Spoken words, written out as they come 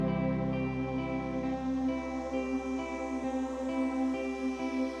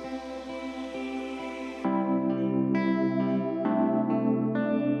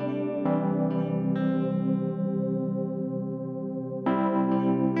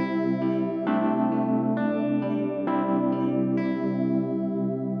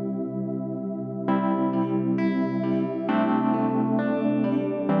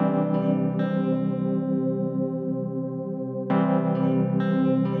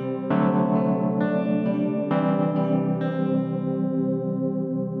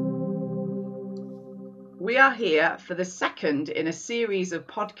are here for the second in a series of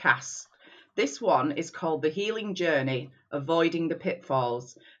podcasts. This one is called The Healing Journey, Avoiding the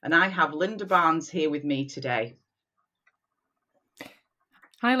Pitfalls, and I have Linda Barnes here with me today.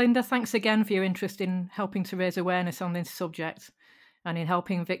 Hi Linda, thanks again for your interest in helping to raise awareness on this subject and in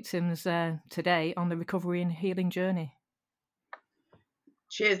helping victims today on the recovery and healing journey.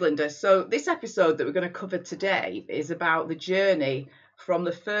 Cheers, Linda. So this episode that we're going to cover today is about the journey from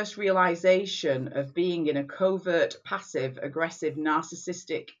the first realization of being in a covert passive aggressive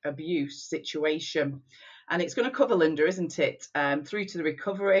narcissistic abuse situation. And it's going to cover, Linda, isn't it, through to the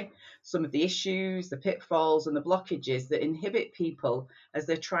recovery, some of the issues, the pitfalls and the blockages that inhibit people as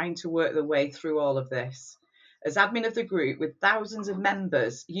they're trying to work their way through all of this. As admin of the group with thousands of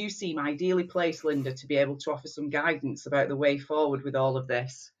members, you seem ideally placed, Linda, to be able to offer some guidance about the way forward with all of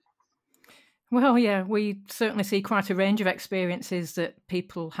this. Well, yeah, we certainly see quite a range of experiences that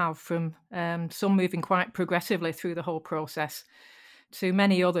people have, from some moving quite progressively through the whole process to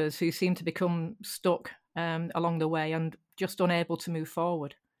many others who seem to become stuck along the way and just unable to move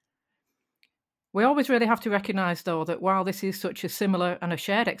forward. We always really have to recognise, though, that while this is such a similar and a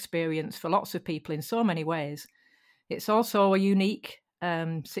shared experience for lots of people in so many ways, it's also a unique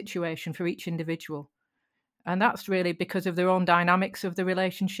situation for each individual. And that's really because of their own dynamics of the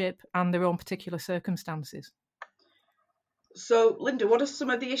relationship and their own particular circumstances. So, Linda, what are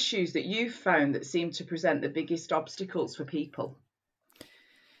some of the issues that you've found that seem to present the biggest obstacles for people?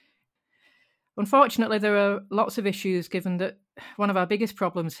 Unfortunately, there are lots of issues, given that one of our biggest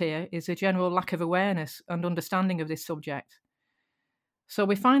problems here is a general lack of awareness and understanding of this subject. So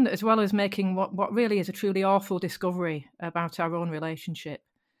we find that as well as making what really is a truly awful discovery about our own relationship,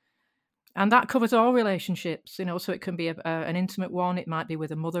 and that covers all relationships, so it can be an intimate one, it might be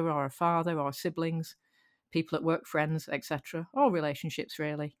with a mother or a father or siblings, people at work, friends, etc., all relationships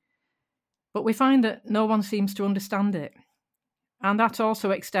really. But we find that no one seems to understand it. And that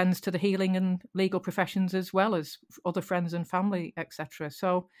also extends to the healing and legal professions as well as other friends and family, etc.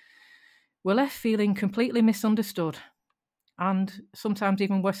 So we're left feeling completely misunderstood and sometimes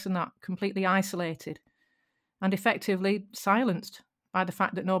even worse than that, completely isolated and effectively silenced by the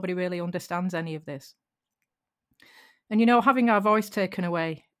fact that nobody really understands any of this. And, having our voice taken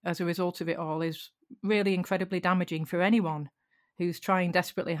away as a result of it all is really incredibly damaging for anyone who's trying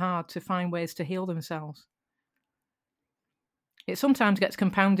desperately hard to find ways to heal themselves. It sometimes gets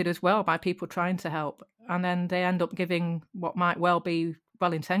compounded as well by people trying to help, and then they end up giving what might well be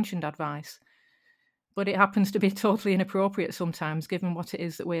well-intentioned advice, but it happens to be totally inappropriate sometimes given what it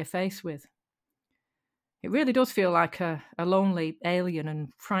is that we're faced with. It really does feel like a lonely, alien and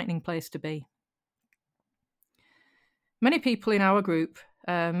frightening place to be. Many people in our group,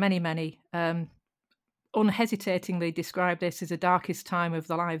 many, unhesitatingly describe this as the darkest time of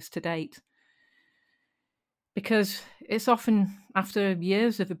their lives to date. Because it's often after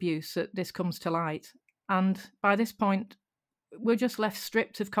years of abuse that this comes to light. And by this point, we're just left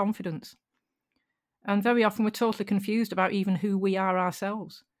stripped of confidence. And very often we're totally confused about even who we are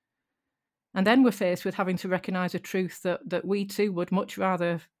ourselves. And then we're faced with having to recognise a truth that we too would much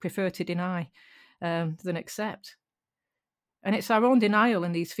rather prefer to deny than accept. And it's our own denial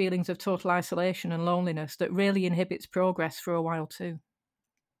and these feelings of total isolation and loneliness that really inhibits progress for a while too.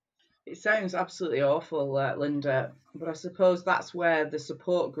 It sounds absolutely awful, Linda, but I suppose that's where the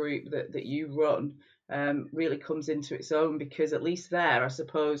support group that you run really comes into its own, because at least there, I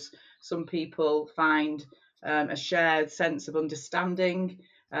suppose, some people find a shared sense of understanding.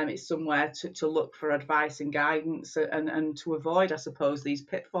 It's somewhere to look for advice and guidance and to avoid, I suppose, these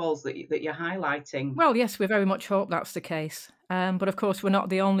pitfalls that you're highlighting. Well, yes, we very much hope that's the case. But of course, we're not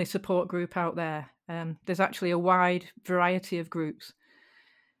the only support group out there. There's actually a wide variety of groups.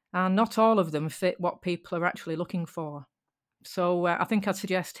 And not all of them fit what people are actually looking for. So I think I'd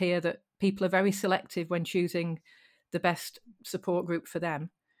suggest here that people are very selective when choosing the best support group for them,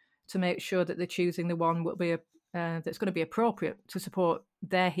 to make sure that they're choosing the one that's going to be appropriate to support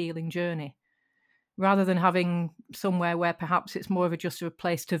their healing journey, rather than having somewhere where perhaps it's more of just a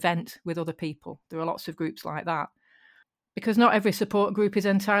place to vent with other people. There are lots of groups like that. Because not every support group is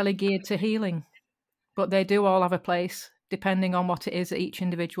entirely geared to healing, but they do all have a place, depending on what it is that each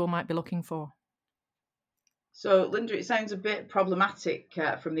individual might be looking for. So, Linda, it sounds a bit problematic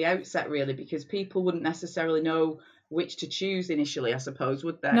from the outset, really, because people wouldn't necessarily know which to choose initially, I suppose,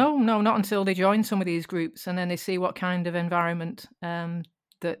 would they? No, not until they join some of these groups and then they see what kind of environment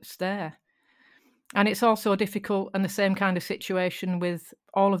that's there. And it's also difficult and the same kind of situation with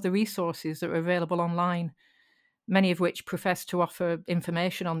all of the resources that are available online, many of which profess to offer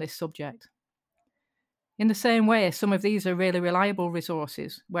information on this subject. In the same way, some of these are really reliable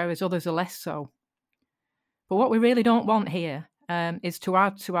resources, whereas others are less so. But what we really don't want here is to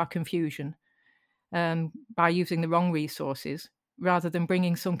add to our confusion by using the wrong resources rather than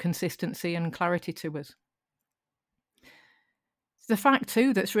bringing some consistency and clarity to us. The fact,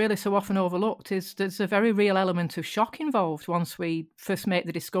 too, that's really so often overlooked is there's a very real element of shock involved once we first make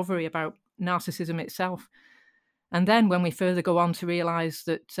the discovery about narcissism itself. And then when we further go on to realise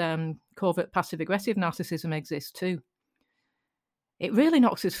that covert passive aggressive narcissism exists too. It really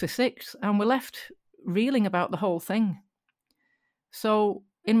knocks us for six, and we're left reeling about the whole thing. So,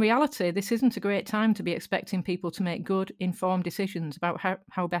 in reality, this isn't a great time to be expecting people to make good, informed decisions about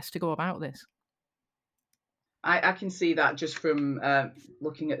how best to go about this. I can see that just from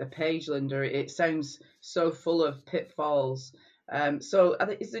looking at the page, Linda. It sounds so full of pitfalls. So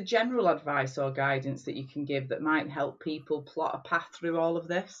is there general advice or guidance that you can give that might help people plot a path through all of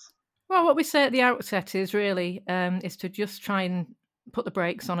this? Well, what we say at the outset is really is to just try and put the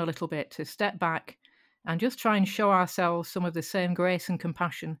brakes on a little bit, to step back and just try and show ourselves some of the same grace and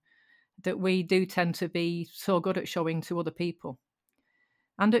compassion that we do tend to be so good at showing to other people.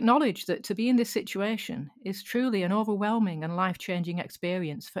 And acknowledge that to be in this situation is truly an overwhelming and life-changing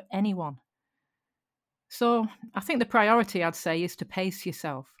experience for anyone. So I think the priority, I'd say, is to pace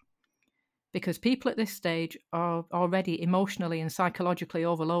yourself, because people at this stage are already emotionally and psychologically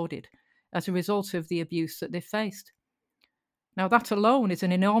overloaded as a result of the abuse that they've faced. Now, that alone is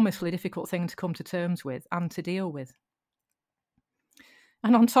an enormously difficult thing to come to terms with and to deal with.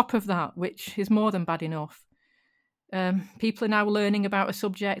 And on top of that, which is more than bad enough, people are now learning about a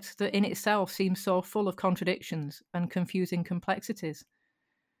subject that in itself seems so full of contradictions and confusing complexities,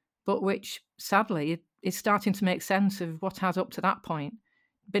 but which, sadly, is starting to make sense of what has up to that point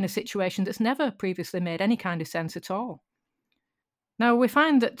been a situation that's never previously made any kind of sense at all. Now, we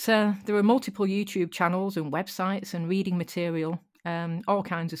find that there are multiple YouTube channels and websites and reading material, all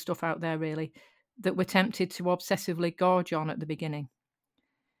kinds of stuff out there, really, that we're tempted to obsessively gorge on at the beginning.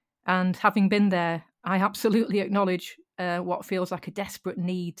 And having been there, I absolutely acknowledge what feels like a desperate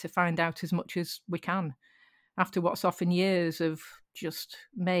need to find out as much as we can after what's often years of just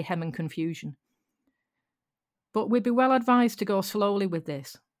mayhem and confusion. But we'd be well advised to go slowly with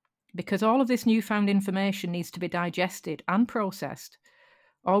this, because all of this newfound information needs to be digested and processed,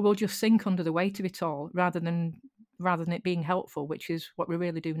 or we'll just sink under the weight of it all rather than it being helpful, which is what we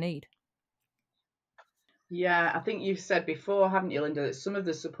really do need. Yeah, I think you've said before, haven't you, Linda, that some of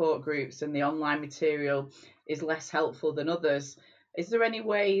the support groups and the online material is less helpful than others. Is there any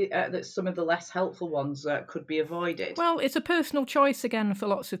way that some of the less helpful ones could be avoided? Well, it's a personal choice again for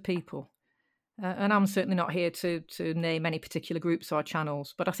lots of people. And I'm certainly not here to name any particular groups or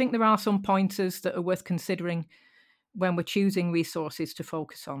channels, but I think there are some pointers that are worth considering when we're choosing resources to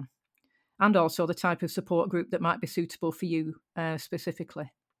focus on, and also the type of support group that might be suitable for you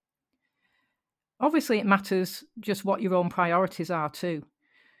specifically. Obviously, it matters just what your own priorities are too,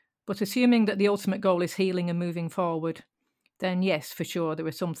 but assuming that the ultimate goal is healing and moving forward, then yes, for sure, there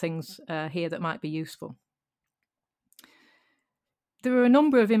are some things here that might be useful. There are a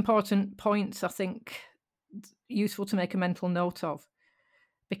number of important points I think useful to make a mental note of,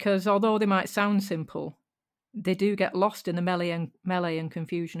 because although they might sound simple, they do get lost in the melee and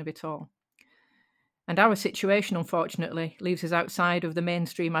confusion of it all. And our situation, unfortunately, leaves us outside of the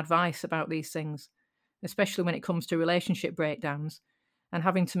mainstream advice about these things, especially when it comes to relationship breakdowns and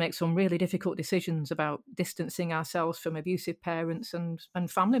having to make some really difficult decisions about distancing ourselves from abusive parents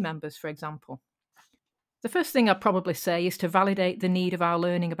and family members, for example. The first thing I'd probably say is to validate the need of our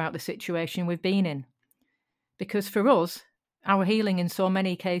learning about the situation we've been in, because for us, our healing in so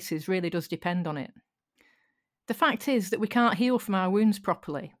many cases really does depend on it. The fact is that we can't heal from our wounds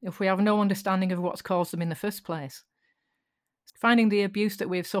properly if we have no understanding of what's caused them in the first place. Finding the abuse that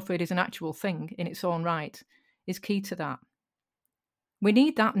we have suffered is an actual thing in its own right is key to that. We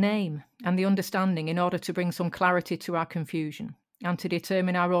need that name and the understanding in order to bring some clarity to our confusion and to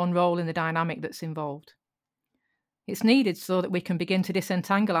determine our own role in the dynamic that's involved. It's needed so that we can begin to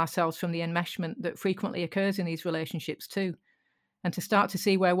disentangle ourselves from the enmeshment that frequently occurs in these relationships too, and to start to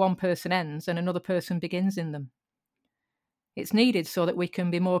see where one person ends and another person begins in them. It's needed so that we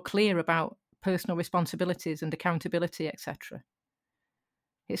can be more clear about personal responsibilities and accountability, etc.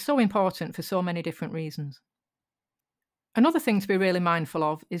 It's so important for so many different reasons. Another thing to be really mindful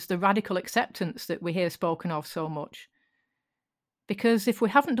of is the radical acceptance that we hear spoken of so much. Because if we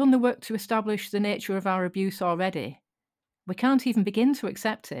haven't done the work to establish the nature of our abuse already, we can't even begin to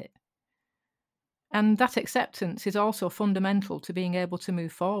accept it. And that acceptance is also fundamental to being able to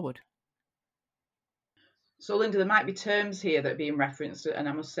move forward. So, Linda, there might be terms here that are being referenced, and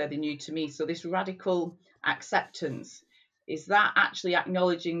I must say they're new to me. So this radical acceptance, is that actually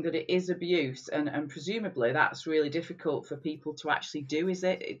acknowledging that it is abuse, and presumably that's really difficult for people to actually do, is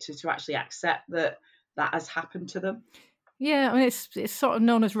it, to actually accept that that has happened to them? Yeah, I mean, it's sort of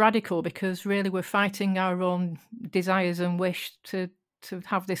known as radical because really we're fighting our own desires and wish to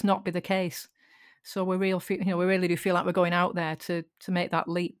have this not be the case. So we really do feel like we're going out there to make that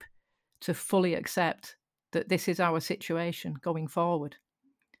leap, to fully accept that this is our situation going forward.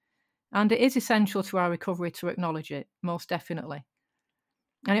 And it is essential to our recovery to acknowledge it, most definitely.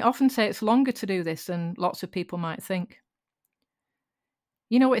 And it often takes longer to do this than lots of people might think.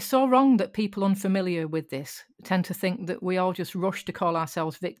 You know, it's so wrong that people unfamiliar with this tend to think that we all just rush to call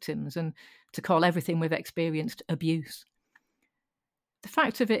ourselves victims and to call everything we've experienced abuse. The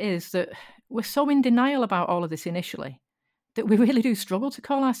fact of it is that we're so in denial about all of this initially that we really do struggle to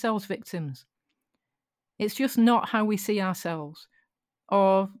call ourselves victims. It's just not how we see ourselves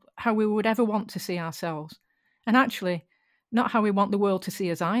or how we would ever want to see ourselves, and actually not how we want the world to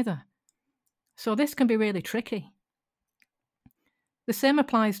see us either. So this can be really tricky. The same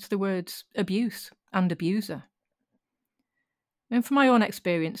applies to the words abuse and abuser. And from my own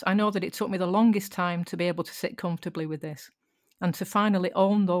experience, I know that it took me the longest time to be able to sit comfortably with this and to finally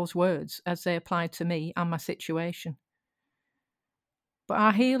own those words as they applied to me and my situation. But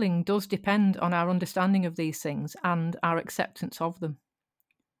our healing does depend on our understanding of these things and our acceptance of them.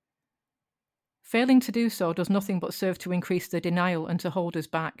 Failing to do so does nothing but serve to increase the denial and to hold us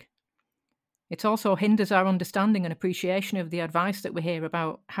back. It also hinders our understanding and appreciation of the advice that we hear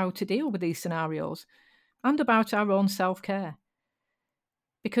about how to deal with these scenarios and about our own self-care,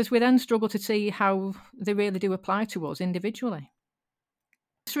 because we then struggle to see how they really do apply to us individually.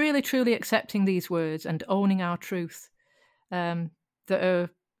 It's really truly accepting these words and owning our truth that are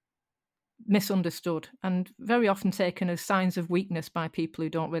misunderstood and very often taken as signs of weakness by people who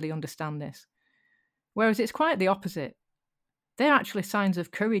don't really understand this. Whereas it's quite the opposite. They're actually signs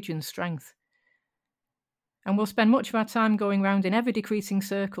of courage and strength. And we'll spend much of our time going round in ever-decreasing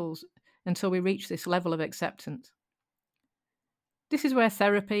circles until we reach this level of acceptance. This is where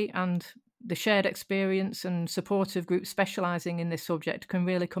therapy and the shared experience and supportive groups specialising in this subject can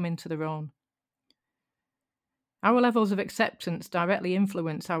really come into their own. Our levels of acceptance directly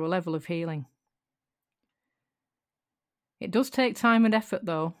influence our level of healing. It does take time and effort,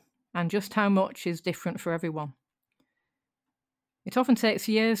 though, and just how much is different for everyone. It often takes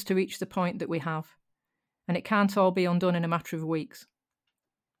years to reach the point that we have, and it can't all be undone in a matter of weeks.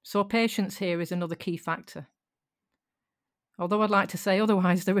 So patience here is another key factor. Although I'd like to say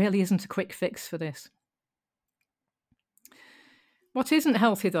otherwise, there really isn't a quick fix for this. What isn't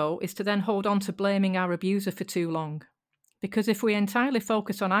healthy, though, is to then hold on to blaming our abuser for too long, because if we entirely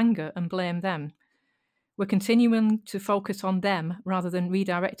focus on anger and blame them, we're continuing to focus on them rather than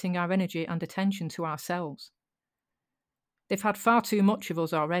redirecting our energy and attention to ourselves. They've had far too much of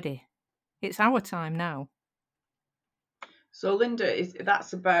us already. It's our time now. So, Linda,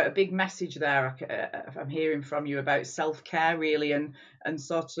 that's about a big message there I'm hearing from you about self-care, really, and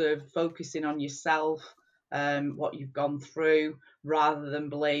sort of focusing on yourself, what you've gone through, rather than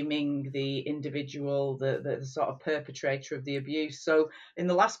blaming the individual, the sort of perpetrator of the abuse. So in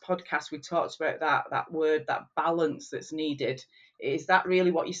the last podcast, we talked about that word, that balance that's needed. Is that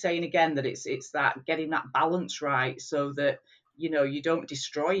really what you're saying again, that it's that getting that balance right so that, you know, you don't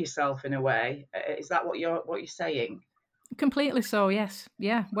destroy yourself in a way? Is that what you're saying? Completely so, yes.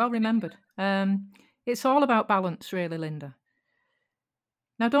 Yeah, well remembered. It's all about balance, really, Linda.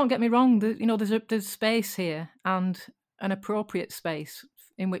 Now, don't get me wrong, there's space here and an appropriate space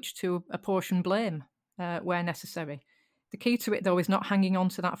in which to apportion blame where necessary. The key to it, though, is not hanging on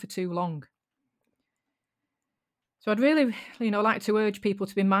to that for too long. So I'd really, like to urge people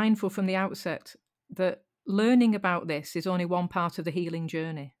to be mindful from the outset that learning about this is only one part of the healing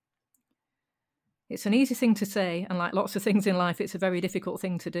journey. It's an easy thing to say, and like lots of things in life, it's a very difficult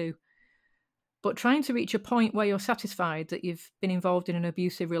thing to do. But trying to reach a point where you're satisfied that you've been involved in an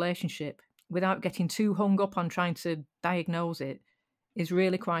abusive relationship without getting too hung up on trying to diagnose it is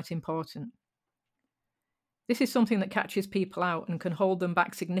really quite important. This is something that catches people out and can hold them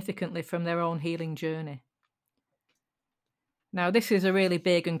back significantly from their own healing journey. Now, this is a really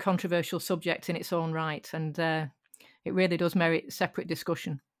big and controversial subject in its own right, and it really does merit separate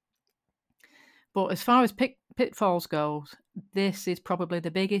discussion. But as far as pitfalls goes, this is probably the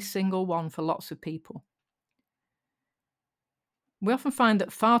biggest single one for lots of people. We often find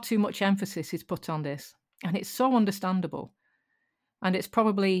that far too much emphasis is put on this, and it's so understandable. And it's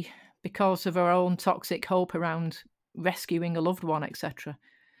probably because of our own toxic hope around rescuing a loved one, etc.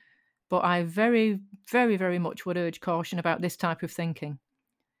 But I very, very, very much would urge caution about this type of thinking.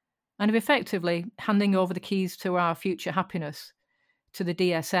 and of effectively handing over the keys to our future happiness to the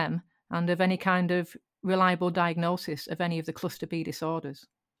DSM and of any kind of reliable diagnosis of any of the cluster B disorders.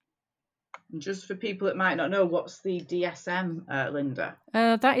 And just for people that might not know, what's the DSM, Linda?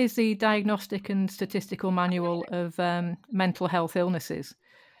 That is the Diagnostic and Statistical Manual of Mental Health Illnesses.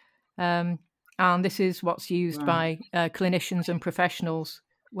 And this is what's used by clinicians and professionals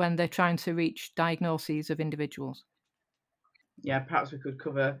when they're trying to reach diagnoses of individuals. Yeah, perhaps we could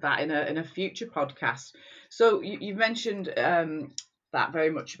cover that in a future podcast. So you've mentioned that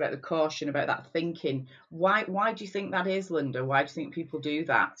very much about the caution, about that thinking. Why do you think that is, Linda? Why do you think people do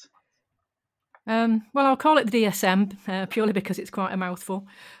that? Well, I'll call it the DSM purely because it's quite a mouthful.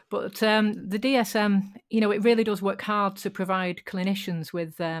 But the DSM, it really does work hard to provide clinicians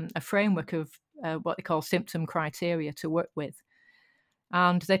with a framework of what they call symptom criteria to work with.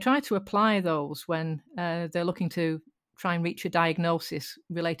 And they try to apply those when they're looking to try and reach a diagnosis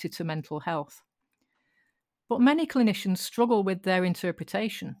related to mental health. But many clinicians struggle with their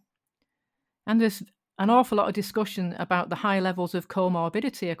interpretation. And there's an awful lot of discussion about the high levels of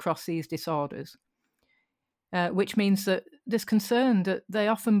comorbidity across these disorders, which means that there's concern that they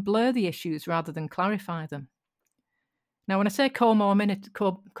often blur the issues rather than clarify them. Now, when I say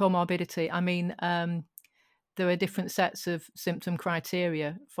comorbidity, I mean there are different sets of symptom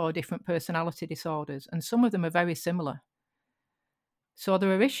criteria for different personality disorders, and some of them are very similar. So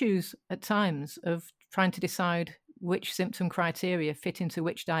there are issues at times of trying to decide which symptom criteria fit into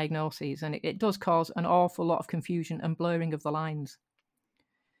which diagnoses, and it does cause an awful lot of confusion and blurring of the lines.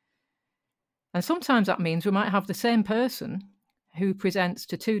 And sometimes that means we might have the same person who presents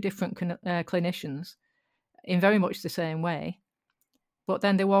to two different clinicians in very much the same way, but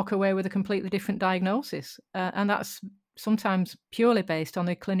then they walk away with a completely different diagnosis. And that's sometimes purely based on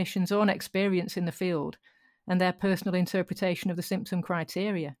the clinician's own experience in the field and their personal interpretation of the symptom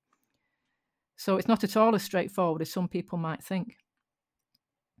criteria. So it's not at all as straightforward as some people might think.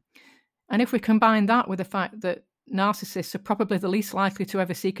 And if we combine that with the fact that narcissists are probably the least likely to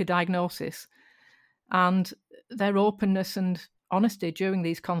ever seek a diagnosis, and their openness and honesty during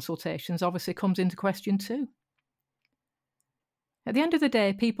these consultations obviously comes into question too. At the end of the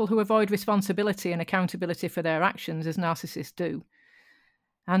day, people who avoid responsibility and accountability for their actions, as narcissists do,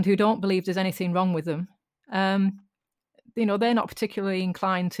 and who don't believe there's anything wrong with them, they're not particularly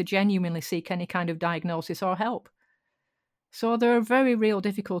inclined to genuinely seek any kind of diagnosis or help. So there are very real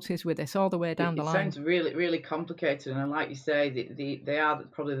difficulties with this all the way down the line. It sounds really, really complicated. And like you say, they are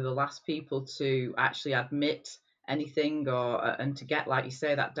probably the last people to actually admit anything and to get, like you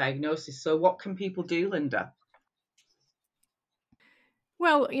say, that diagnosis. So what can people do, Linda?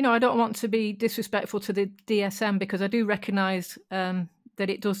 Well, I don't want to be disrespectful to the DSM because I do recognise that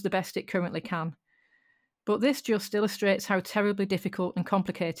it does the best it currently can. But this just illustrates how terribly difficult and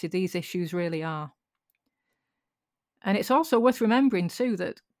complicated these issues really are. And it's also worth remembering too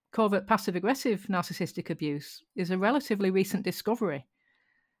that covert passive aggressive narcissistic abuse is a relatively recent discovery.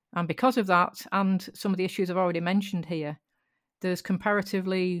 And because of that, and some of the issues I've already mentioned here, there's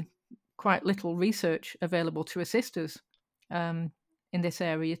comparatively quite little research available to assist us in this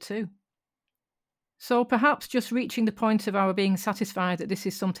area too. So perhaps just reaching the point of our being satisfied that this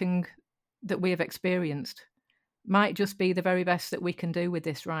is something that we have experienced might just be the very best that we can do with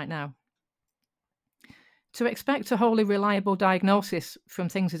this right now. To expect a wholly reliable diagnosis from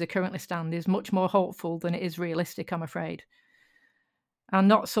things as they currently stand is much more hopeful than it is realistic, I'm afraid, and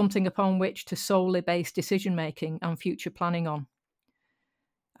not something upon which to solely base decision-making and future planning on.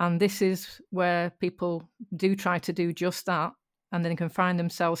 And this is where people do try to do just that, and then can find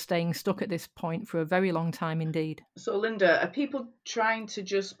themselves staying stuck at this point for a very long time indeed. So, Linda, are people trying to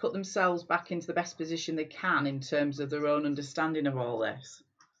just put themselves back into the best position they can in terms of their own understanding of all this?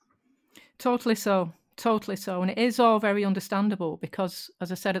 Totally so. And it is all very understandable because,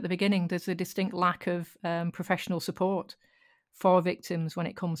 as I said at the beginning, there's a distinct lack of professional support for victims when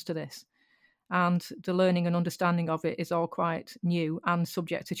it comes to this. And the learning and understanding of it is all quite new and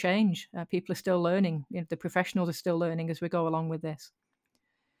subject to change. People are still learning. The professionals are still learning as we go along with this.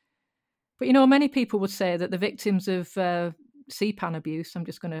 But, many people would say that the victims of CPAN abuse, I'm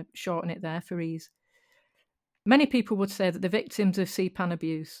just going to shorten it there for ease. Many people would say that the victims of CPAN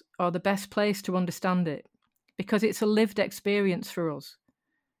abuse are the best place to understand it because it's a lived experience for us,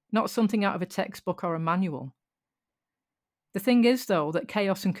 not something out of a textbook or a manual. The thing is, though, that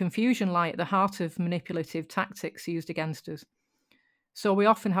chaos and confusion lie at the heart of manipulative tactics used against us. So we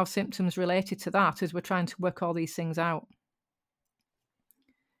often have symptoms related to that as we're trying to work all these things out.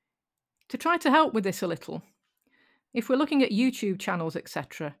 To try to help with this a little, if we're looking at YouTube channels,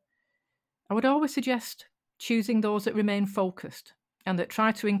 etc., I would always suggest choosing those that remain focused and that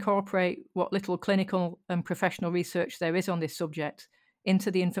try to incorporate what little clinical and professional research there is on this subject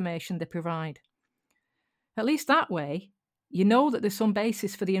into the information they provide. At least that way, you know that there's some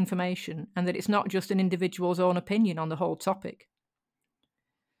basis for the information and that it's not just an individual's own opinion on the whole topic.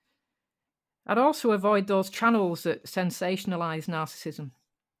 I'd also avoid those channels that sensationalise narcissism.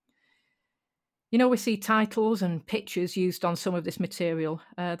 You know, we see titles and pictures used on some of this material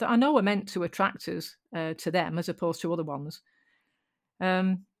that I know are meant to attract us to them as opposed to other ones.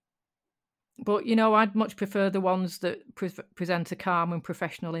 But, you know, I'd much prefer the ones that present a calm and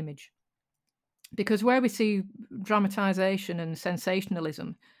professional image. Because where we see dramatisation and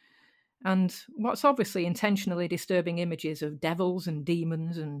sensationalism, and what's obviously intentionally disturbing images of devils and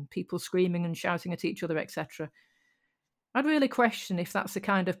demons and people screaming and shouting at each other, etc., I'd really question if that's the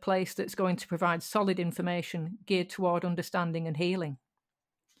kind of place that's going to provide solid information geared toward understanding and healing.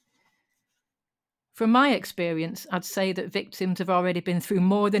 From my experience, I'd say that victims have already been through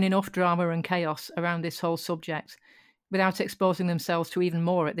more than enough drama and chaos around this whole subject without exposing themselves to even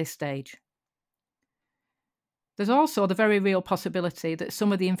more at this stage. There's also the very real possibility that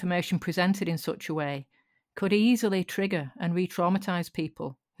some of the information presented in such a way could easily trigger and re-traumatise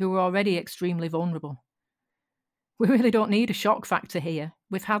people who are already extremely vulnerable. We really don't need a shock factor here.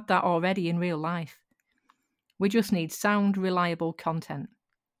 We've had that already in real life. We just need sound, reliable content.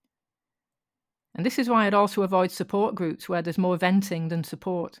 And this is why I'd also avoid support groups where there's more venting than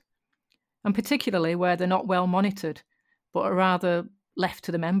support, and particularly where they're not well monitored, but are rather left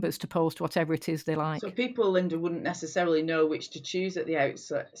to the members to post whatever it is they like. So people, Linda, wouldn't necessarily know which to choose at the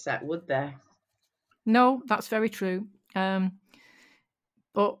outset, would they? No, that's very true.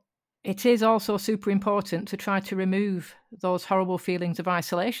 But it is also super important to try to remove those horrible feelings of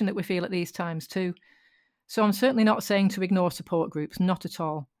isolation that we feel at these times too. So I'm certainly not saying to ignore support groups, not at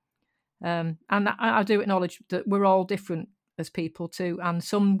all. And I do acknowledge that we're all different as people too, and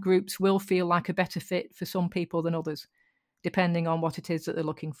some groups will feel like a better fit for some people than others, depending on what it is that they're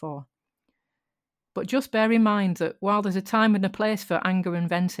looking for. But just bear in mind that while there's a time and a place for anger and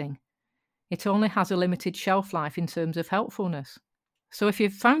venting, it only has a limited shelf life in terms of helpfulness. So if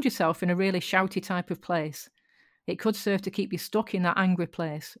you've found yourself in a really shouty type of place, it could serve to keep you stuck in that angry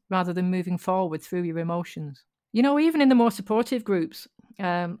place rather than moving forward through your emotions. You know, even in the more supportive groups,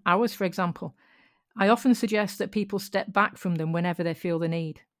 ours for example, I often suggest that people step back from them whenever they feel the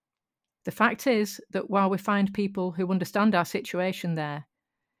need. The fact is that while we find people who understand our situation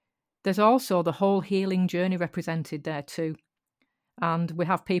there's also the whole healing journey represented there too. And we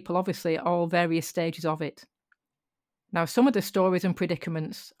have people obviously at all various stages of it. Now, some of the stories and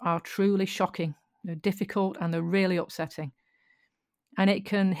predicaments are truly shocking, they're difficult and they're really upsetting. And it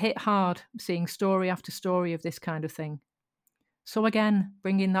can hit hard seeing story after story of this kind of thing. So again,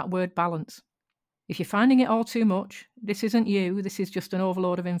 bring in that word balance. If you're finding it all too much, this isn't you, this is just an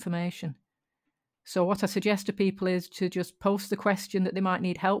overload of information. So what I suggest to people is to just post the question that they might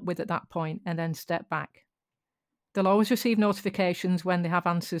need help with at that point and then step back. They'll always receive notifications when they have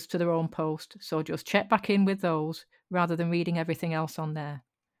answers to their own post, so just check back in with those rather than reading everything else on there.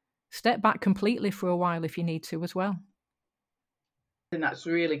 Step back completely for a while if you need to as well. And that's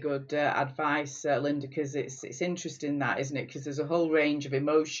really good advice, Linda, because it's interesting that, isn't it? Because there's a whole range of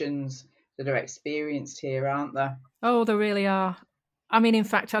emotions that are experienced here, aren't there? Oh, there really are. I mean, in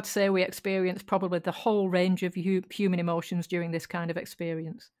fact, I'd say we experience probably the whole range of human emotions during this kind of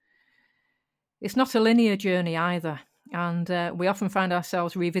experience. It's not a linear journey either, and we often find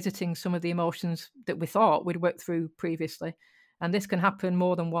ourselves revisiting some of the emotions that we thought we'd worked through previously, and this can happen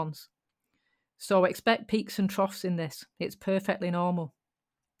more than once. So expect peaks and troughs in this. It's perfectly normal.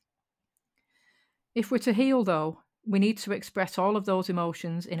 If we're to heal, though, we need to express all of those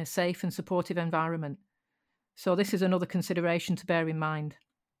emotions in a safe and supportive environment. So this is another consideration to bear in mind.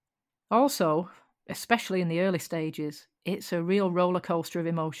 Also, especially in the early stages, it's a real roller coaster of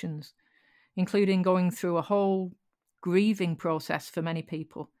emotions, including going through a whole grieving process for many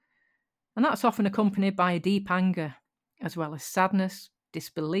people. And that's often accompanied by a deep anger, as well as sadness,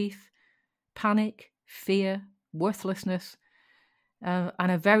 disbelief, panic, fear, worthlessness,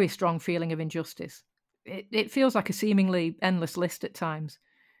 and a very strong feeling of injustice. It feels like a seemingly endless list at times,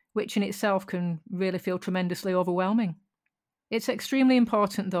 which in itself can really feel tremendously overwhelming. It's extremely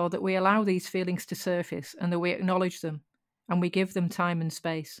important, though, that we allow these feelings to surface and that we acknowledge them and we give them time and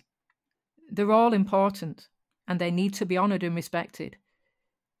space. They're all important and they need to be honoured and respected.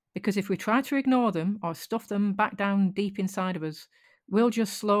 Because if we try to ignore them or stuff them back down deep inside of us, it'll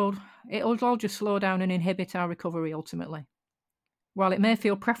all just slow down and inhibit our recovery ultimately. While it may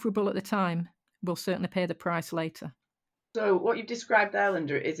feel preferable at the time, we'll certainly pay the price later. So what you've described there,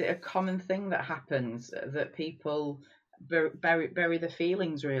 Linda, is it a common thing that happens, that people bury the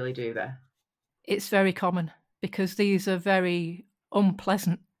feelings, really, do they? It's very common because these are very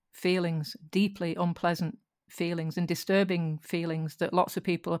unpleasant feelings, deeply unpleasant feelings and disturbing feelings that lots of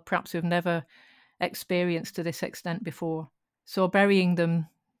people perhaps have never experienced to this extent before. So burying them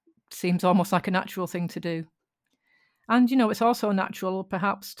seems almost like a natural thing to do. And, it's also natural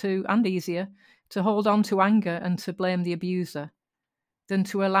perhaps and easier to hold on to anger and to blame the abuser than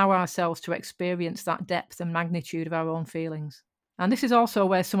to allow ourselves to experience that depth and magnitude of our own feelings. And this is also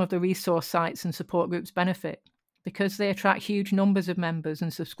where some of the resource sites and support groups benefit, because they attract huge numbers of members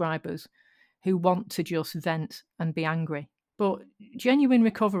and subscribers who want to just vent and be angry. But genuine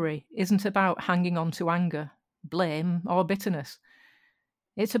recovery isn't about hanging on to anger, blame, or bitterness.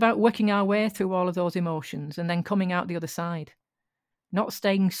 It's about working our way through all of those emotions and then coming out the other side, not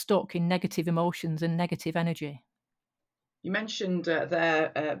staying stuck in negative emotions and negative energy. You mentioned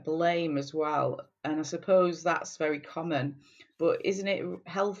their blame as well, and I suppose that's very common, but isn't it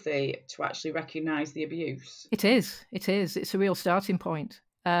healthy to actually recognise the abuse? It is. It's a real starting point.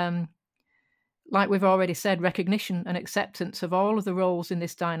 Like we've already said, recognition and acceptance of all of the roles in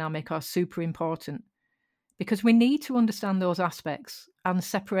this dynamic are super important because we need to understand those aspects and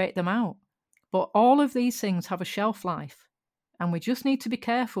separate them out. But all of these things have a shelf life, and we just need to be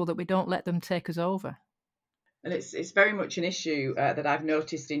careful that we don't let them take us over. And it's very much an issue that I've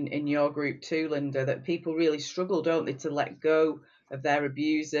noticed in your group too, Linda, that people really struggle, don't they, to let go of their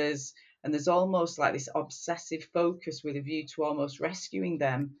abusers. And there's almost like this obsessive focus with a view to almost rescuing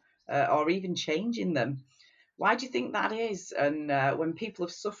them or even changing them. Why do you think that is? And when people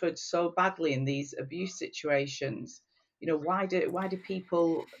have suffered so badly in these abuse situations, why do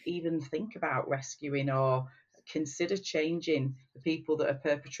people even think about rescuing or consider changing the people that are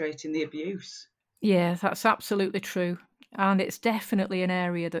perpetrating the abuse? Yeah, that's absolutely true. And it's definitely an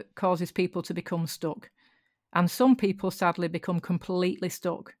area that causes people to become stuck. And some people sadly become completely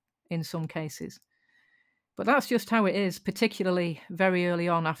stuck in some cases. But that's just how it is, particularly very early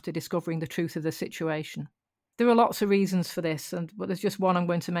on after discovering the truth of the situation. There are lots of reasons for this, but there's just one I'm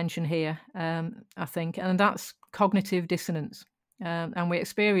going to mention here, I think, and that's cognitive dissonance. And we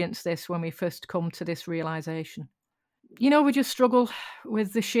experience this when we first come to this realization. We just struggle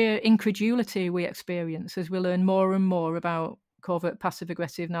with the sheer incredulity we experience as we learn more and more about covert passive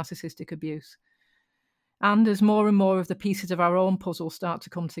aggressive narcissistic abuse. And as more and more of the pieces of our own puzzle start to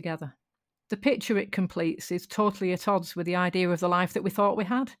come together. The picture it completes is totally at odds with the idea of the life that we thought we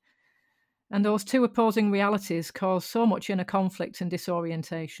had. And those two opposing realities cause so much inner conflict and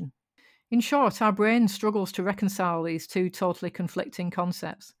disorientation. In short, our brain struggles to reconcile these two totally conflicting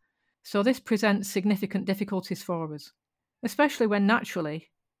concepts. So this presents significant difficulties for us, especially when naturally,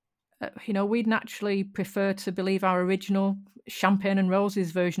 we'd naturally prefer to believe our original champagne and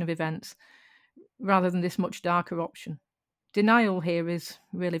roses version of events rather than this much darker option. Denial here is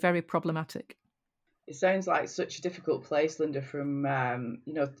really very problematic. It sounds like such a difficult place, Linda, from,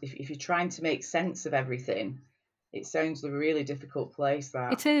 if you're trying to make sense of everything, it sounds a really difficult place,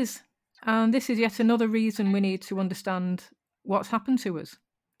 that. It is. And this is yet another reason we need to understand what's happened to us.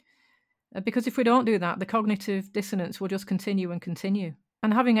 Because if we don't do that, the cognitive dissonance will just continue and continue.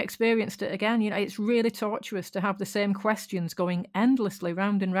 And having experienced it again, it's really torturous to have the same questions going endlessly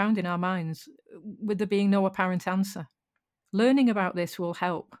round and round in our minds with there being no apparent answer. Learning about this will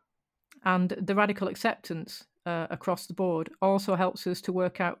help. And the radical acceptance across the board also helps us to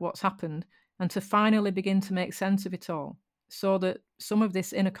work out what's happened and to finally begin to make sense of it all so that some of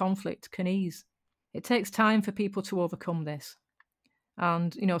this inner conflict can ease. It takes time for people to overcome this.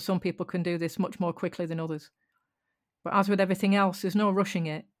 And, some people can do this much more quickly than others. But as with everything else, there's no rushing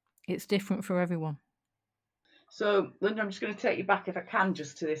it. It's different for everyone. So, Linda, I'm just going to take you back, if I can,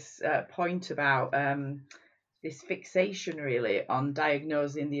 just to this point about this fixation, really, on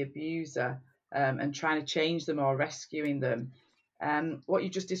diagnosing the abuser and trying to change them or rescuing them. What you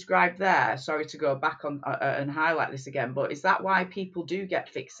just described there, sorry to go back on and highlight this again, but is that why people do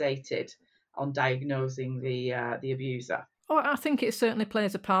get fixated on diagnosing the abuser? Oh, I think it certainly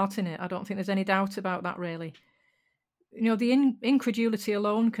plays a part in it. I don't think there's any doubt about that, really. The incredulity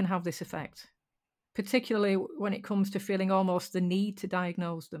alone can have this effect, particularly when it comes to feeling almost the need to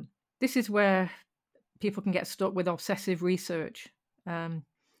diagnose them. This is where people can get stuck with obsessive research. And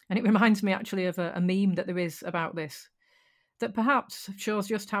it reminds me actually of a meme that there is about this, that perhaps shows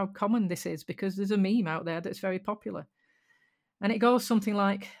just how common this is, because there's a meme out there that's very popular. And it goes something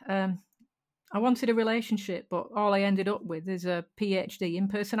like, I wanted a relationship, but all I ended up with is a PhD in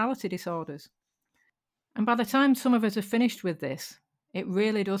personality disorders. And by the time some of us are finished with this, it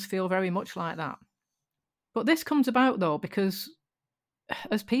really does feel very much like that. But this comes about, though, because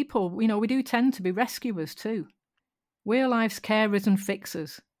as people, we do tend to be rescuers too. We're life's carers and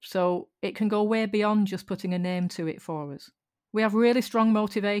fixers, so it can go way beyond just putting a name to it for us. We have really strong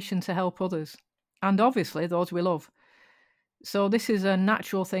motivation to help others, and obviously those we love. So this is a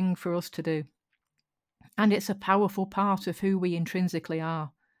natural thing for us to do. And it's a powerful part of who we intrinsically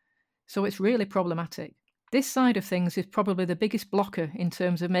are. So it's really problematic. This side of things is probably the biggest blocker in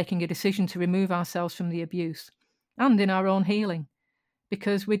terms of making a decision to remove ourselves from the abuse and in our own healing,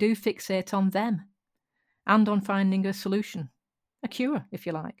 because we do fixate on them and on finding a solution, a cure, if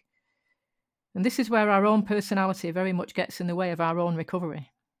you like. And this is where our own personality very much gets in the way of our own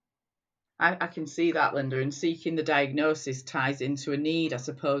recovery. I can see that, Linda, and seeking the diagnosis ties into a need, I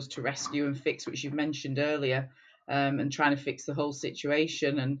suppose, to rescue and fix, which you've mentioned earlier, and trying to fix the whole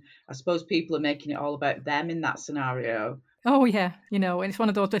situation. And I suppose people are making it all about them in that scenario. Oh, yeah, and it's one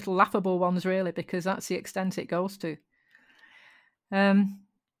of those little laughable ones, really, because that's the extent it goes to.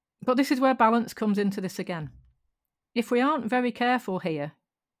 But this is where balance comes into this again. If we aren't very careful here,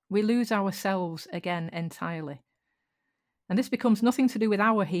 we lose ourselves again entirely. And this becomes nothing to do with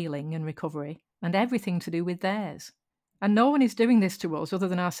our healing and recovery and everything to do with theirs. And no one is doing this to us other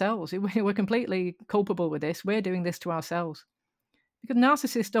than ourselves. We're completely culpable with this. We're doing this to ourselves. Because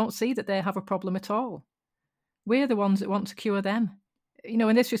narcissists don't see that they have a problem at all. We're the ones that want to cure them.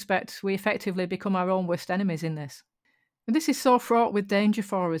 In this respect, we effectively become our own worst enemies in this. And this is so fraught with danger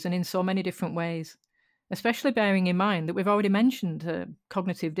for us and in so many different ways, especially bearing in mind that we've already mentioned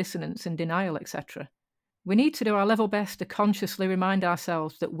cognitive dissonance and denial, etc. We need to do our level best to consciously remind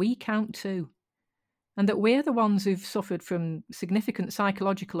ourselves that we count too, and that we're the ones who've suffered from significant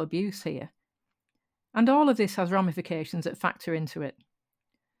psychological abuse here. And all of this has ramifications that factor into it.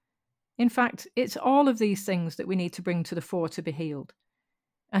 In fact, it's all of these things that we need to bring to the fore to be healed.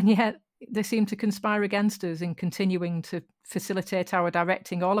 And yet, they seem to conspire against us in continuing to facilitate our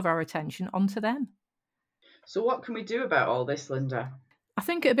directing all of our attention onto them. So what can we do about all this, Linda? I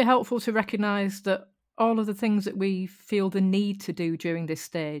think it'd be helpful to recognise that all of the things that we feel the need to do during this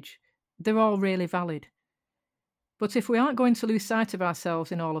stage, they're all really valid. But if we aren't going to lose sight of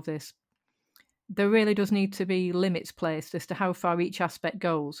ourselves in all of this, there really does need to be limits placed as to how far each aspect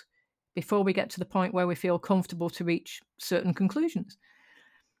goes before we get to the point where we feel comfortable to reach certain conclusions.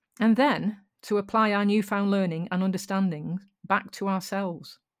 And then to apply our newfound learning and understanding back to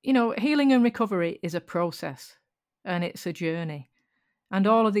ourselves. Healing and recovery is a process, and it's a journey, and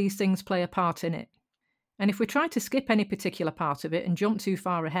all of these things play a part in it. And if we try to skip any particular part of it and jump too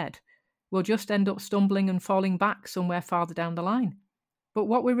far ahead, we'll just end up stumbling and falling back somewhere farther down the line. But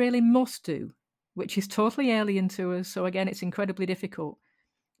what we really must do, which is totally alien to us, so again, it's incredibly difficult,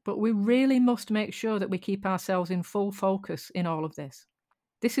 but we really must make sure that we keep ourselves in full focus in all of this.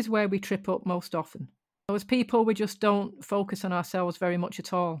 This is where we trip up most often. As people, we just don't focus on ourselves very much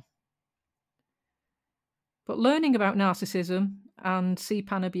at all. But learning about narcissism and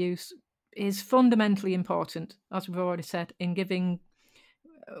CPAN abuse is fundamentally important, as we've already said, in giving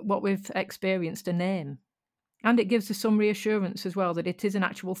what we've experienced a name. And it gives us some reassurance as well that it is an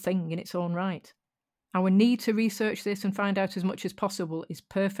actual thing in its own right. Our need to research this and find out as much as possible is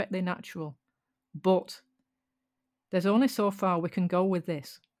perfectly natural. But there's only so far we can go with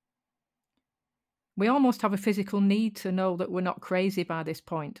this. We almost have a physical need to know that we're not crazy by this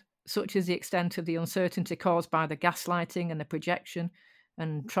point, such as the extent of the uncertainty caused by the gaslighting and the projection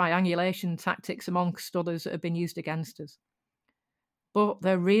and triangulation tactics amongst others that have been used against us. But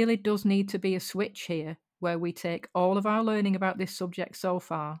there really does need to be a switch here where we take all of our learning about this subject so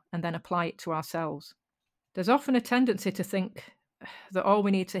far and then apply it to ourselves. There's often a tendency to think that all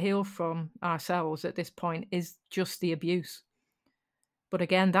we need to heal from ourselves at this point is just the abuse. But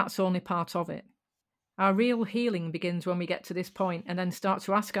again, that's only part of it. Our real healing begins when we get to this point and then start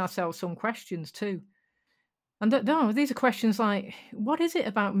to ask ourselves some questions too. And these are questions like, what is it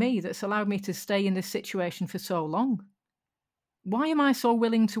about me that's allowed me to stay in this situation for so long? Why am I so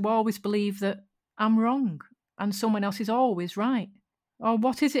willing to always believe that I'm wrong and someone else is always right? Or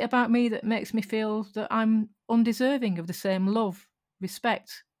what is it about me that makes me feel that I'm undeserving of the same love,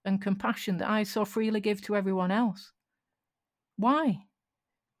 respect, and compassion that I so freely give to everyone else? Why?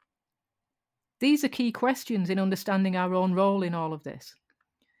 These are key questions in understanding our own role in all of this.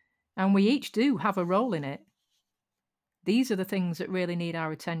 And we each do have a role in it. These are the things that really need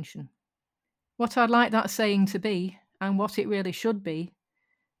our attention. What I'd like that saying to be, and what it really should be,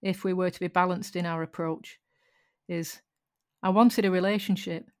 if we were to be balanced in our approach, is, I wanted a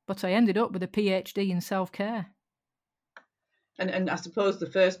relationship, but I ended up with a PhD in self-care. And I suppose the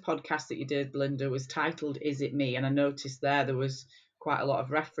first podcast that you did, Linda, was titled Is It Me? And I noticed there was quite a lot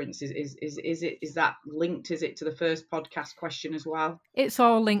of reference. Is that linked? Is it to the first podcast question as well? It's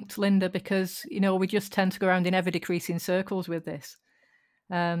all linked, Linda, because we just tend to go around in ever decreasing circles with this,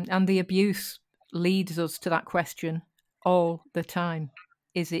 and the abuse leads us to that question all the time.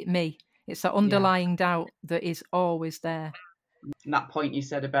 Is it me? It's that underlying doubt that is always there. And that point you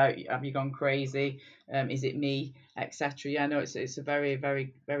said about have you gone crazy? Is it me, etc. Yeah, no, it's a very,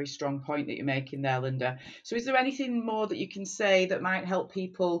 very, very strong point that you're making there, Linda. So, is there anything more that you can say that might help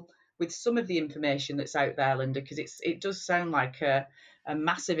people with some of the information that's out there, Linda? Because it does sound like a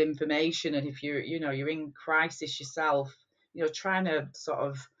massive information, and if you're in crisis yourself, trying to sort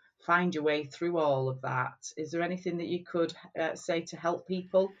of find your way through all of that. Is there anything that you could say to help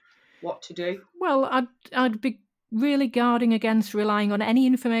people what to do? Well, I'd be really guarding against relying on any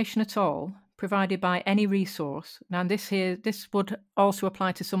information at all provided by any resource. Now, this would also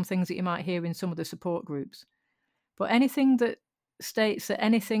apply to some things that you might hear in some of the support groups. But anything that states that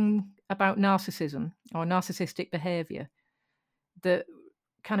anything about narcissism or narcissistic behaviour that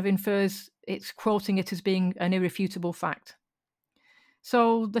kind of infers it's quoting it as being an irrefutable fact.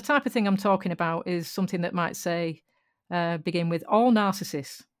 So the type of thing I'm talking about is something that might say, begin with all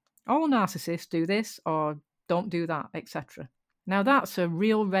narcissists do this or don't do that, etc. Now that's a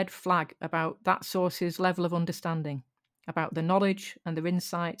real red flag about that source's level of understanding, about the knowledge and their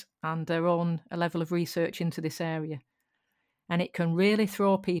insight and their own level of research into this area. And it can really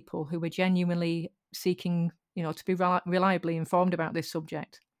throw people who are genuinely seeking, to be reliably informed about this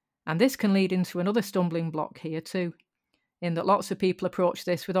subject. And this can lead into another stumbling block here too, in that lots of people approach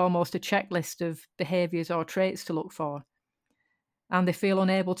this with almost a checklist of behaviours or traits to look for. And they feel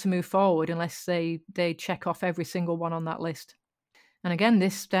unable to move forward unless they check off every single one on that list. And again,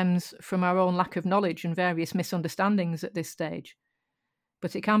 this stems from our own lack of knowledge and various misunderstandings at this stage.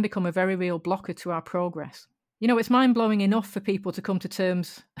 But it can become a very real blocker to our progress. It's mind-blowing enough for people to come to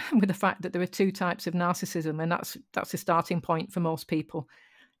terms with the fact that there are two types of narcissism, and that's a starting point for most people.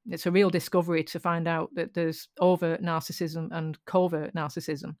 It's a real discovery to find out that there's overt narcissism and covert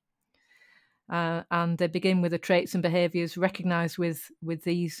narcissism. And they begin with the traits and behaviours recognised with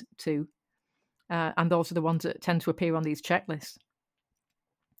these two. And those are the ones that tend to appear on these checklists.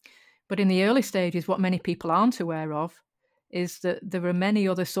 But in the early stages, what many people aren't aware of is that there are many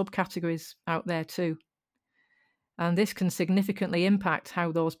other subcategories out there too. And this can significantly impact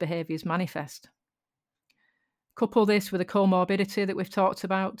how those behaviours manifest. Couple this with a comorbidity that we've talked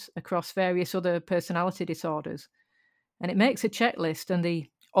about across various other personality disorders, and it makes a checklist and the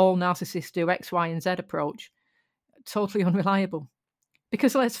all narcissists do X, Y, and Z approach totally unreliable.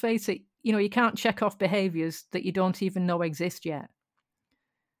 Because let's face it, you can't check off behaviours that you don't even know exist yet.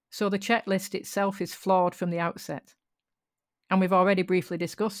 So the checklist itself is flawed from the outset. And we've already briefly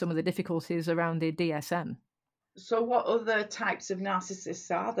discussed some of the difficulties around the DSM. So what other types of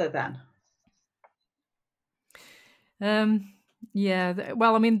narcissists are there then?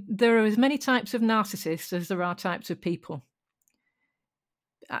 Well, I mean, there are as many types of narcissists as there are types of people.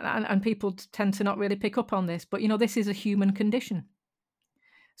 And people tend to not really pick up on this, but this is a human condition.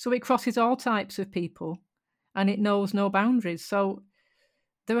 So it crosses all types of people and it knows no boundaries. So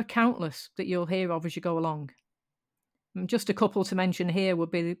there are countless that you'll hear of as you go along. Just a couple to mention here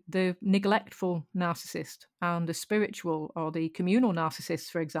would be the neglectful narcissist and the spiritual or the communal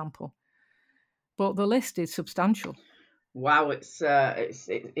narcissist, for example. But the list is substantial. Wow,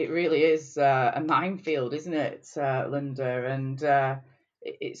 it really is a minefield, isn't it, Linda? And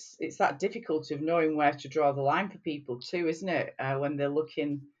it's that difficulty of knowing where to draw the line for people too, isn't it? When they're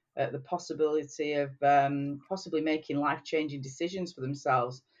looking at the possibility of possibly making life-changing decisions for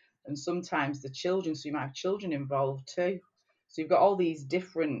themselves, and sometimes the children. So you might have children involved too. So you've got all these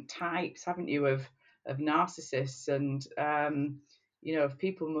different types, haven't you, of narcissists, and if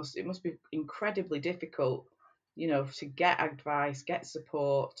people it must be incredibly difficult, to get advice, get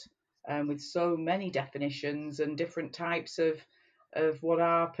support, with so many definitions and different types of what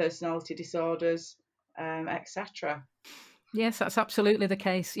are personality disorders, etc. Yes, that's absolutely the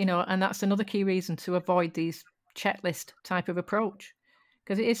case, and that's another key reason to avoid these checklist type of approach,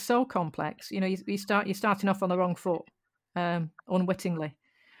 because it is so complex. You're starting off on the wrong foot, unwittingly.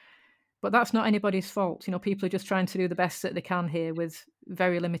 But that's not anybody's fault. People are just trying to do the best that they can here with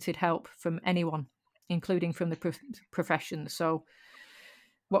very limited help from anyone, including from the profession. So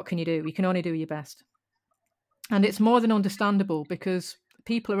what can you do? You can only do your best. And it's more than understandable because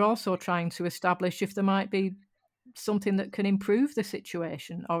people are also trying to establish if there might be something that can improve the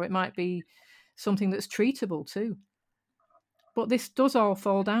situation, or it might be something that's treatable too. But this does all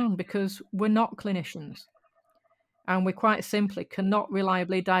fall down because we're not clinicians, and we quite simply cannot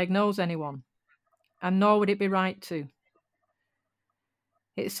reliably diagnose anyone, and nor would it be right to.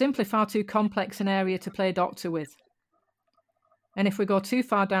 It's simply far too complex an area to play doctor with. And if we go too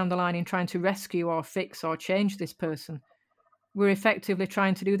far down the line in trying to rescue or fix or change this person, we're effectively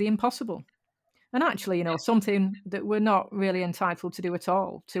trying to do the impossible. And actually, something that we're not really entitled to do at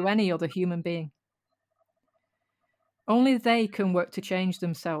all to any other human being. Only they can work to change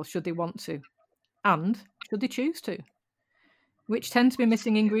themselves should they want to, and should they choose to, which tend to be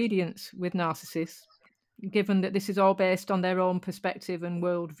missing ingredients with narcissists, given that this is all based on their own perspective and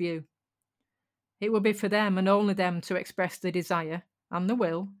worldview. It would be for them and only them to express the desire and the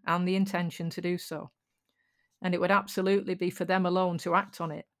will and the intention to do so. And it would absolutely be for them alone to act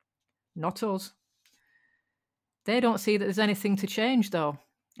on it, not us. They don't see that there's anything to change, though.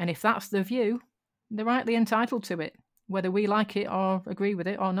 And if that's the view, they're rightly entitled to it, whether we like it or agree with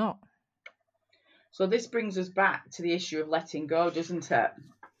it or not. So this brings us back to the issue of letting go, doesn't it?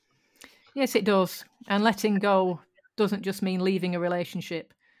 Yes, it does. And letting go doesn't just mean leaving a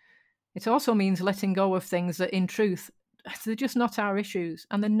relationship. It also means letting go of things that, in truth, they're just not our issues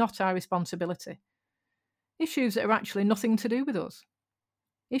and they're not our responsibility. Issues that are actually nothing to do with us.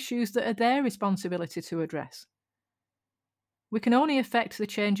 Issues that are their responsibility to address. We can only affect the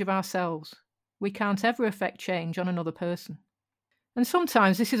change of ourselves. We can't ever affect change on another person. And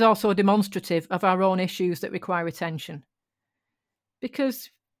sometimes this is also demonstrative of our own issues that require attention. Because,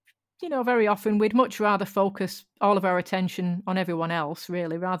 very often we'd much rather focus all of our attention on everyone else,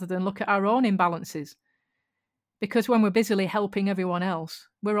 really, rather than look at our own imbalances. Because when we're busily helping everyone else,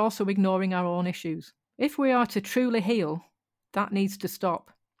 we're also ignoring our own issues. If we are to truly heal, that needs to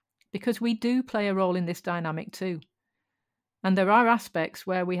stop. Because we do play a role in this dynamic too. And there are aspects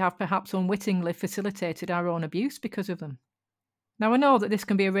where we have perhaps unwittingly facilitated our own abuse because of them. Now, I know that this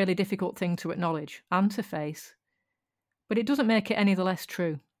can be a really difficult thing to acknowledge and to face, but it doesn't make it any the less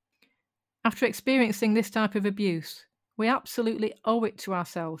true. After experiencing this type of abuse, we absolutely owe it to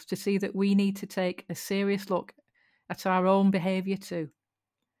ourselves to see that we need to take a serious look at our own behaviour too,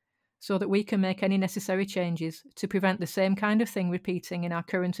 so that we can make any necessary changes to prevent the same kind of thing repeating in our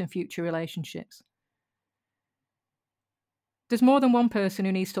current and future relationships. There's more than one person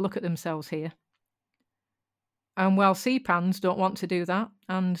who needs to look at themselves here. And while CPANs don't want to do that,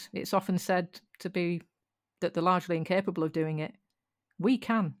 and it's often said to be that they're largely incapable of doing it, we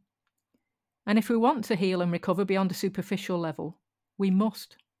can. And if we want to heal and recover beyond a superficial level, we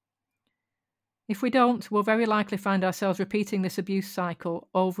must. If we don't, we'll very likely find ourselves repeating this abuse cycle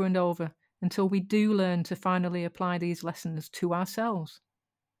over and over until we do learn to finally apply these lessons to ourselves.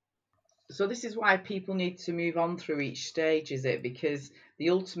 So this is why people need to move on through each stage, is it? Because the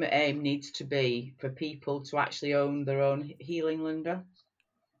ultimate aim needs to be for people to actually own their own healing, Linda?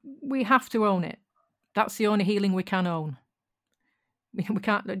 We have to own it. That's the only healing we can own. We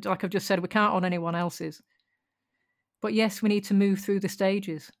can't, like I've just said, we can't own anyone else's. But yes, we need to move through the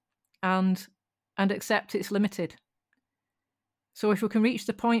stages and accept it's limited. So if we can reach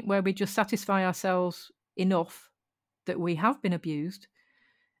the point where we just satisfy ourselves enough that we have been abused,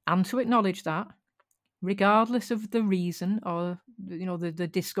 and to acknowledge that, regardless of the reason or the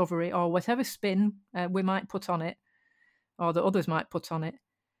discovery or whatever spin we might put on it, or that others might put on it,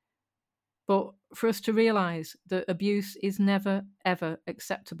 but for us to realise that abuse is never, ever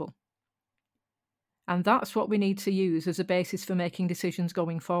acceptable. And that's what we need to use as a basis for making decisions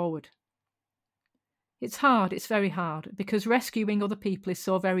going forward. It's hard, it's very hard, because rescuing other people is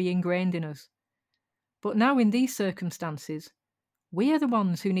so very ingrained in us. But now in these circumstances, we are the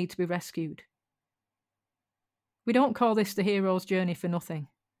ones who need to be rescued. We don't call this the hero's journey for nothing,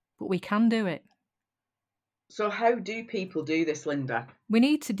 but we can do it. So how do people do this, Linda? We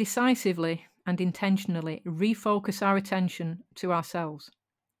need to decisively and intentionally refocus our attention to ourselves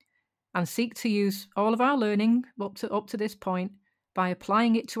and seek to use all of our learning up to this point by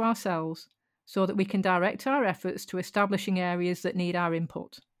applying it to ourselves so that we can direct our efforts to establishing areas that need our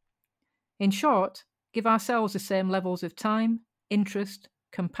input. In short, give ourselves the same levels of time, interest,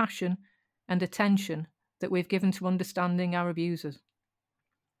 compassion, and attention that we've given to understanding our abusers.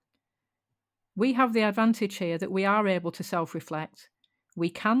 We have the advantage here that we are able to self-reflect, we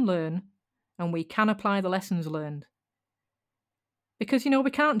can learn, and we can apply the lessons learned. Because,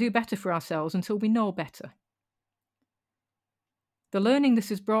 we can't do better for ourselves until we know better. The learning this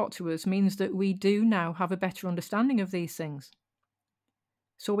has brought to us means that we do now have a better understanding of these things.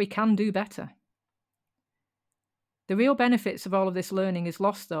 So we can do better. The real benefits of all of this learning is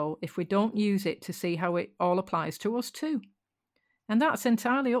lost, though, if we don't use it to see how it all applies to us too. And that's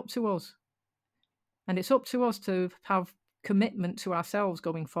entirely up to us. And it's up to us to have commitment to ourselves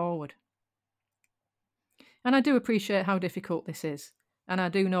going forward. And I do appreciate how difficult this is. And I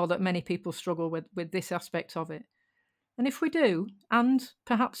do know that many people struggle with this aspect of it. And if we do, and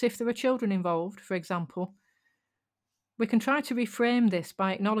perhaps if there are children involved, for example, we can try to reframe this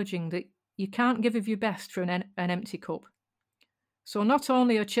by acknowledging that you can't give of your best for an empty cup. So not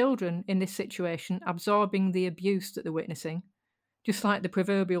only are children in this situation absorbing the abuse that they're witnessing, just like the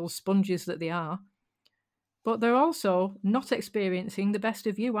proverbial sponges that they are, but they're also not experiencing the best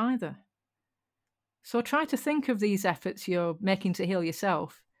of you either. So try to think of these efforts you're making to heal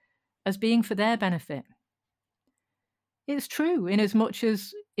yourself as being for their benefit. It's true in as much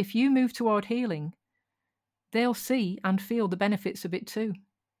as if you move toward healing, they'll see and feel the benefits of it too.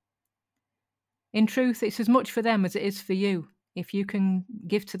 In truth, it's as much for them as it is for you, if you can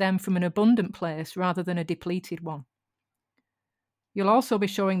give to them from an abundant place rather than a depleted one. You'll also be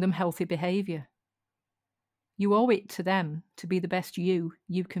showing them healthy behaviour. You owe it to them to be the best you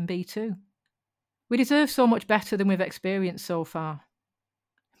can be too. We deserve so much better than we've experienced so far.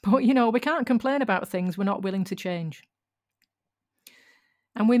 But, we can't complain about things we're not willing to change.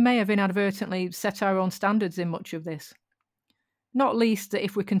 And we may have inadvertently set our own standards in much of this. Not least that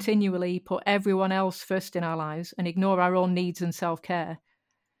if we continually put everyone else first in our lives and ignore our own needs and self-care,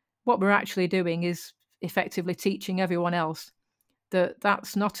 what we're actually doing is effectively teaching everyone else that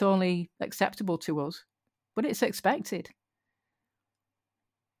that's not only acceptable to us, but it's expected.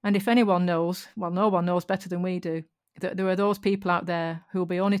 And if anyone knows, well, no one knows better than we do, that there are those people out there who will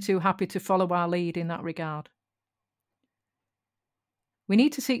be only too happy to follow our lead in that regard. We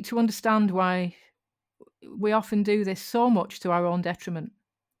need to seek to understand why we often do this so much to our own detriment.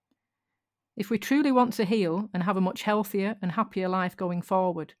 If we truly want to heal and have a much healthier and happier life going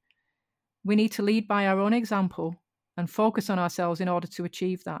forward, we need to lead by our own example and focus on ourselves in order to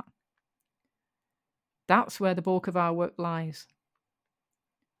achieve that. That's where the bulk of our work lies.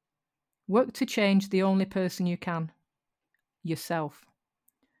 Work to change the only person you can, yourself.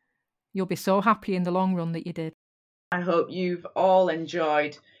 You'll be so happy in the long run that you did. I hope you've all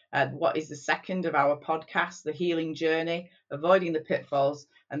enjoyed what is the second of our podcast, The Healing Journey, Avoiding the Pitfalls.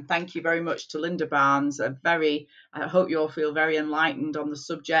 And thank you very much to Linda Barnes. I hope you all feel very enlightened on the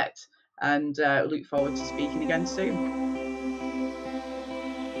subject, and look forward to speaking again soon.